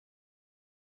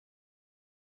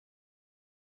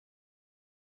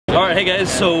Alright, hey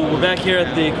guys, so we're back here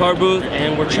at the Kahr booth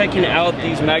and we're checking out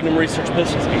these Magnum Research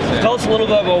pistols. Tell us a little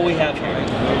bit about what we have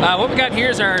here. What we got here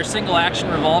is our single action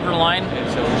revolver line.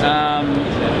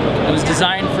 It was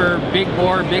designed for big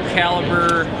bore, big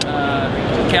caliber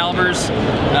calibers.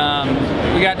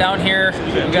 We got down here,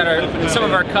 we got some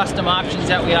of our custom options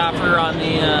that we offer on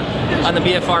the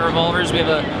BFR revolvers. We have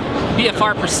a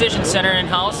BFR Precision Center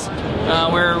in-house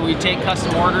where we take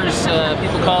custom orders.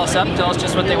 People call us up, tell us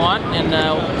just what they want, and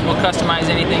we'll customize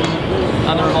anything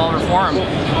on the revolver for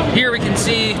them. Here we can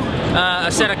see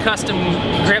a set of custom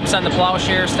grips on the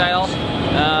plowshare style.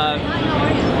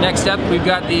 Next up, we've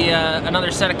got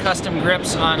another set of custom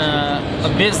grips on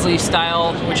a Bisley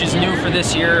style, which is new for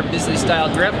this year, Bisley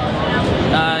style grip.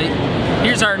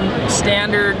 Here's our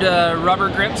standard rubber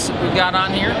grips that we've got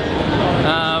on here.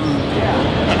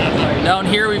 Down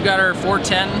here we've got our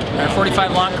 410, our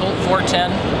 45 long Colt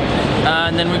 410,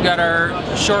 and then we've got our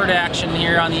short action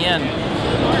here on the end.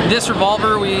 This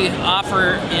revolver we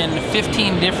offer in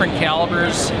 15 different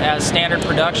calibers as standard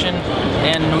production,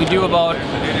 and we do about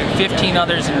 15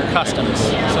 others in customs.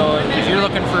 So if you're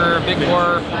looking for a big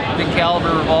bore, big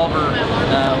caliber revolver,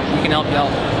 we can help you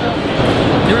out.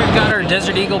 Here we've got our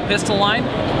Desert Eagle pistol line.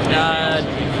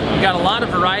 We've got a lot of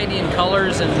variety in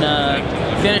colors and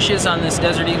finishes on this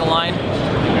Desert Eagle line.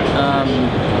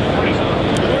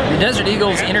 The Desert Eagle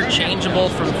is interchangeable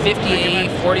from 50A,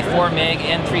 44 meg,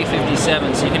 and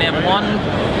 357. So you can have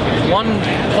one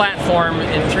platform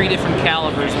in 3 different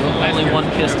calibers with only one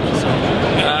pistol. So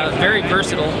very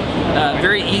versatile,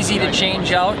 very easy to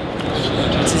change out.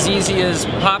 It's as easy as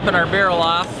popping our barrel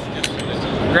off,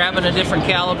 grabbing a different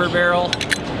caliber barrel,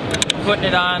 putting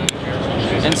it on,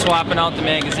 and swapping out the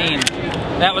magazine.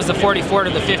 That was the 44 to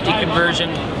the 50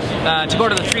 conversion. To go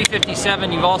to the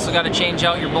 357, you've also got to change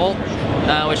out your bolt,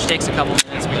 which takes a couple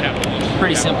minutes, but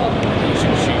pretty simple.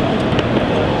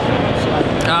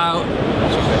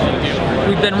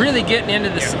 We've been really getting into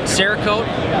the Cerakote.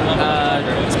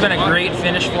 It's been a great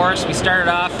finish for us. We started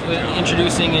off with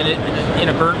introducing it in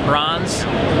a burnt bronze,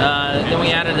 then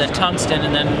we added a tungsten,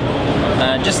 and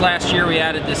then just last year we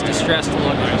added this distressed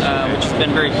look, which has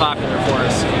been very popular for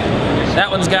us. That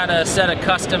one's got a set of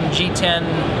custom G10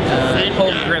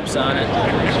 Poke grips on it.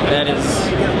 That is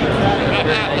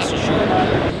very nice to shoot.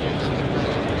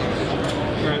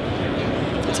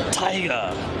 It's a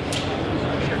Tiger.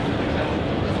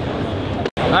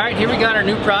 Alright, here we got our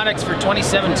new products for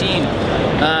 2017.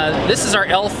 This is our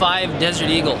L5 Desert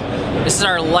Eagle. This is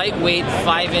our lightweight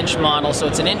 5-inch model, so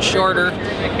it's an inch shorter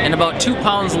and about 2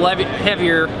 pounds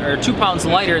heavier, or 2 pounds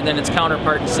lighter than its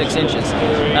counterpart 6 inches.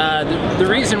 The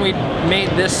reason we made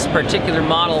this particular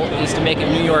model is to make it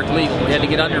New York legal. We had to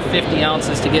get under 50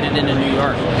 ounces to get it into New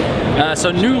York.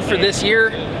 So new for this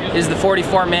year is the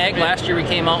 44 mag. Last year we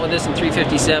came out with this in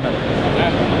 357.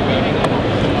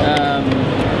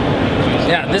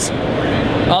 Yeah, this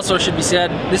also should be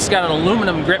said, this has got an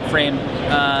aluminum grip frame.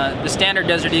 The standard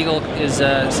Desert Eagle is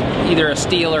either a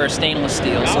steel or a stainless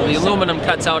steel, so the aluminum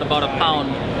cuts out about a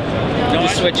pound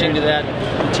just switching to that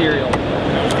material.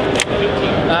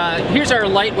 Here's our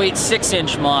lightweight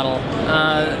 6-inch model.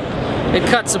 It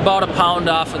cuts about a pound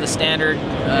off of the standard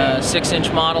 6-inch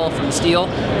model from the steel.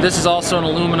 This is also an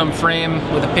aluminum frame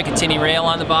with a Picatinny rail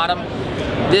on the bottom.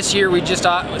 This year we just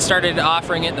started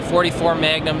offering it the 44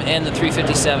 Magnum and the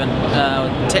 357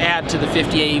 to add to the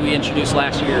 50A we introduced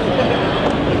last year.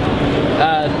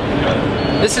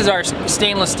 This is our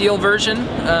stainless steel version.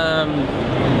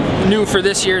 New for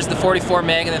this year is the 44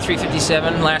 Mag and the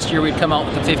 357. Last year we'd come out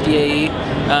with the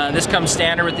 50AE. This comes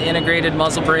standard with the integrated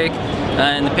muzzle brake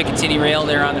and the Picatinny rail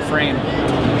there on the frame.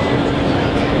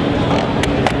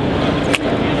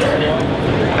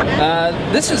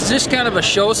 This is just kind of a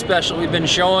show special. We've been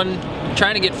showing,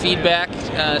 trying to get feedback,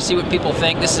 see what people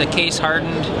think. This is a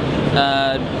case-hardened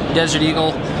Desert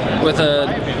Eagle with a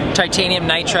titanium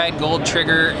nitride gold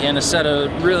trigger and a set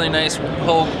of really nice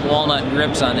Poke walnut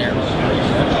grips on there.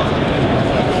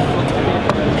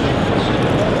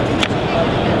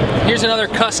 Here's another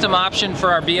custom option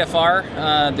for our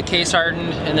BFR, the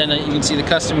case-hardened, and then you can see the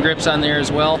custom grips on there as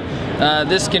well.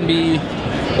 This can be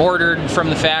ordered from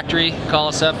the factory. Call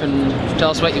us up and tell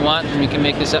us what you want and we can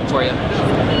make this up for you.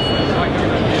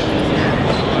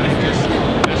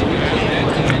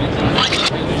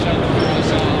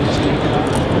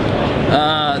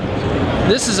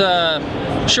 This is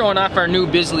showing off our new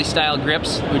Bisley style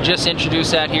grips. We just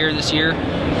introduced that here this year.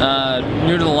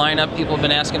 New to the lineup, people have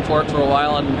been asking for it for a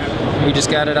while and we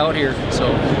just got it out here. So.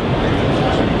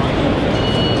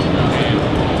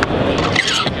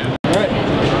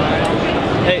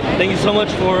 Hey, thank you so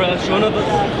much for showing up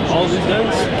all of these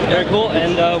guns. Very cool,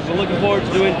 and we're looking forward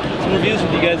to doing some reviews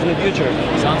with you guys in the future.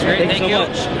 Sounds great. Thank you so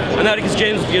much. I'm Atticus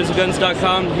James with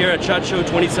GearsofGuns.com here at SHOT Show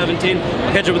 2017.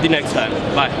 I'll catch up with you next time.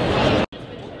 Bye.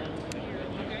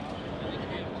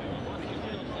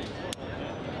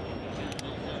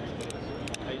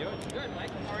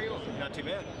 Not too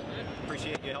bad.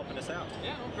 Appreciate you helping us out.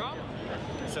 Yeah, no problem.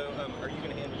 So, are you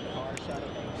going to handle the Kahr side of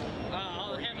things?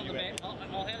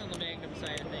 I'll handle the Magnum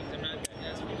side of things. I'm not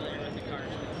as familiar with the Kahr.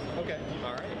 Okay.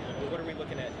 All right. Well, what are we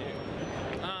looking at new?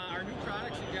 Our new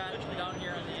products we've got down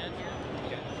here on the end here.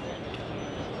 Okay.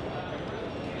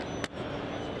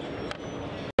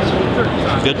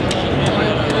 Good.